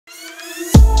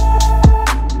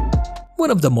One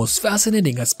of the most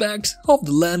fascinating aspects of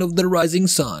the Land of the Rising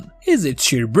Sun is its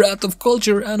sheer breadth of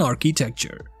culture and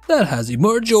architecture that has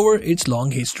emerged over its long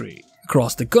history.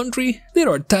 Across the country, there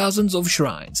are thousands of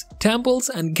shrines, temples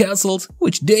and castles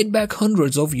which date back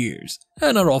hundreds of years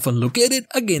and are often located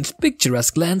against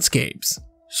picturesque landscapes.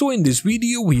 So in this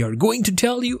video we are going to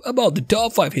tell you about the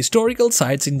top 5 historical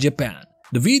sites in Japan.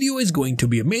 The video is going to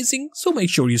be amazing, so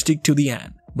make sure you stick to the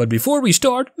end. But before we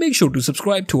start, make sure to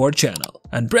subscribe to our channel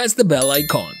and press the bell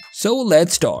icon. So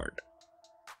let's start.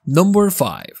 Number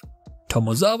 5.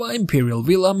 Tomozawa Imperial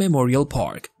Villa Memorial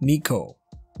Park, Nikko.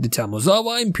 The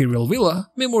Tomozawa Imperial Villa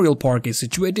Memorial Park is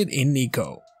situated in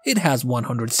Nikko. It has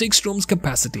 106 rooms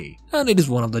capacity, and it is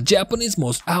one of the Japanese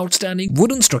most outstanding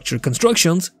wooden structure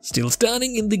constructions still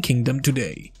standing in the kingdom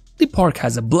today. The park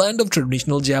has a blend of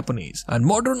traditional Japanese and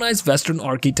modernized Western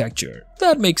architecture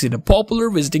that makes it a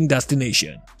popular visiting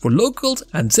destination for locals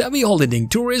and savvy holidaying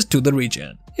tourists to the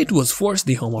region. It was first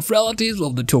the home of relatives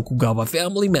of the Tokugawa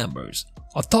family members.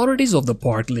 Authorities of the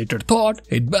park later thought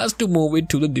it best to move it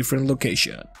to a different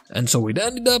location, and so it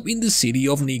ended up in the city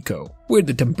of Nikko, where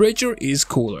the temperature is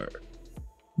cooler.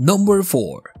 Number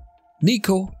 4.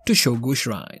 Nikko Toshogu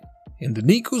Shrine. In the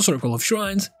Nikko circle of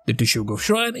shrines, the Toshogu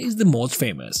Shrine is the most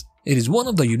famous. It is one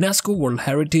of the UNESCO World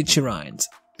Heritage Shrines.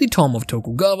 The tomb of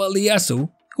Tokugawa Ieyasu,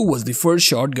 who was the first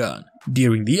shogun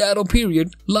during the Edo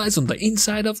period, lies on the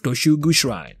inside of Toshogu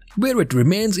Shrine, where it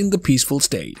remains in the peaceful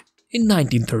state. In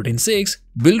 1936,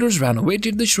 builders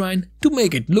renovated the shrine to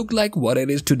make it look like what it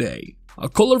is today, a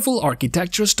colorful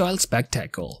architecture-style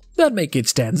spectacle that make it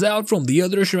stands out from the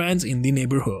other shrines in the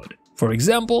neighborhood. For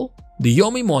example, the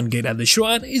Yomimon Gate at the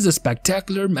shrine is a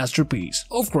spectacular masterpiece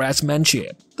of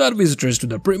craftsmanship that visitors to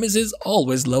the premises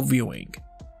always love viewing.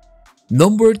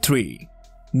 Number 3.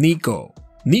 Nikko.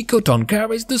 Nikko-ton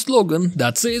carries the slogan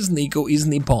that says Nikko is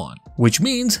Nippon, which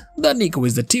means that Nikko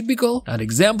is the typical and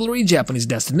exemplary Japanese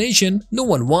destination no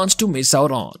one wants to miss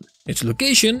out on. Its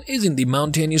location is in the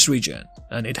mountainous region,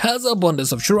 and it has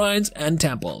abundance of shrines and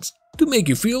temples to make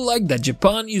you feel like that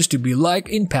Japan used to be like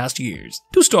in past years.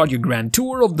 To start your grand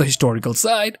tour of the historical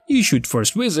site, you should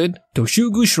first visit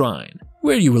Toshogu Shrine,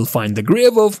 where you will find the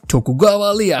grave of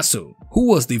Tokugawa Ieyasu, who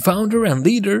was the founder and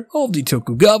leader of the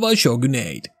Tokugawa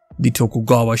shogunate. The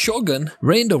Tokugawa shogun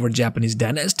reigned over Japanese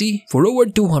dynasty for over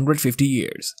 250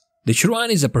 years. The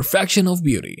shrine is a perfection of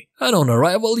beauty, and on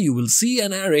arrival you will see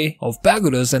an array of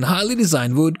pagodas and highly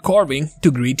designed wood carving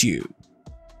to greet you.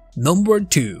 Number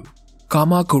 2.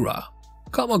 Kamakura.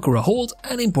 Kamakura holds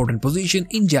an important position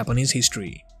in Japanese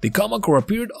history. The Kamakura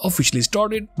period officially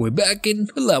started way back in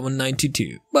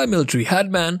 1192 by military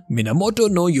headman Minamoto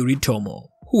no Yoritomo,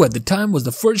 who at the time was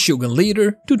the first shogun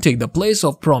leader to take the place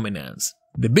of prominence.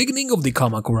 The beginning of the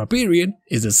Kamakura period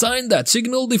is a sign that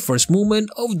signaled the first movement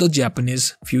of the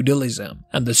Japanese feudalism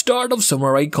and the start of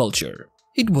samurai culture.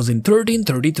 It was in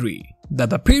 1333 that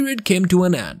the period came to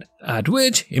an end, at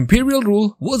which imperial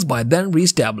rule was by then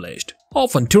re-established.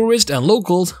 Often tourists and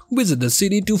locals visit the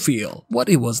city to feel what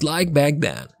it was like back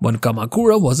then when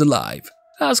Kamakura was alive.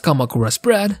 As Kamakura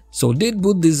spread, so did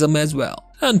Buddhism as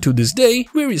well, and to this day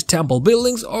various temple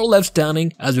buildings are left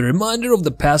standing as a reminder of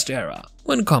the past era,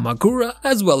 when Kamakura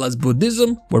as well as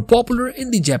Buddhism were popular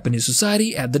in the Japanese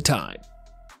society at the time.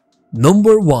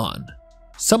 Number 1.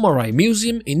 Samurai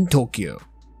Museum in Tokyo.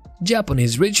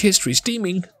 Japanese rich history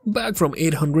stemming back from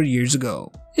 800 years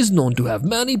ago is known to have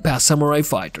many past samurai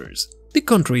fighters. The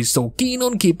country is so keen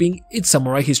on keeping its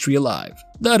samurai history alive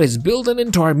that it's built an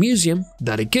entire museum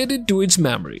dedicated to its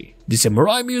memory. The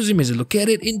Samurai Museum is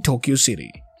located in Tokyo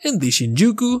City, in the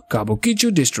Shinjuku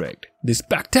Kabukicho district. This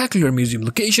spectacular museum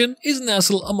location is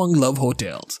nestled among love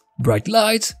hotels, bright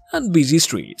lights, and busy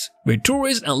streets, where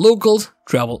tourists and locals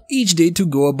travel each day to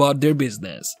go about their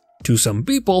business. To some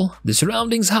people, the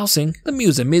surroundings housing the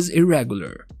museum is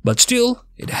irregular, but still,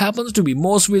 it happens to be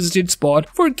most visited spot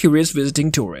for curious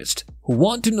visiting tourists who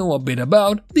want to know a bit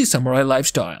about the samurai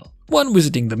lifestyle. When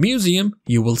visiting the museum,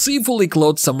 you will see fully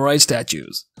clothed samurai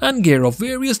statues and gear of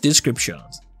various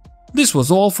descriptions. This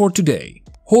was all for today.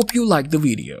 Hope you liked the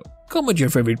video. Comment your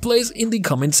favorite place in the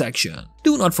comment section.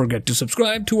 Do not forget to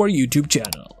subscribe to our YouTube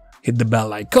channel. Hit the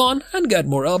bell icon and get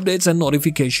more updates and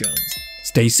notifications.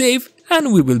 Stay safe,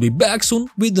 and we will be back soon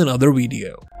with another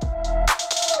video.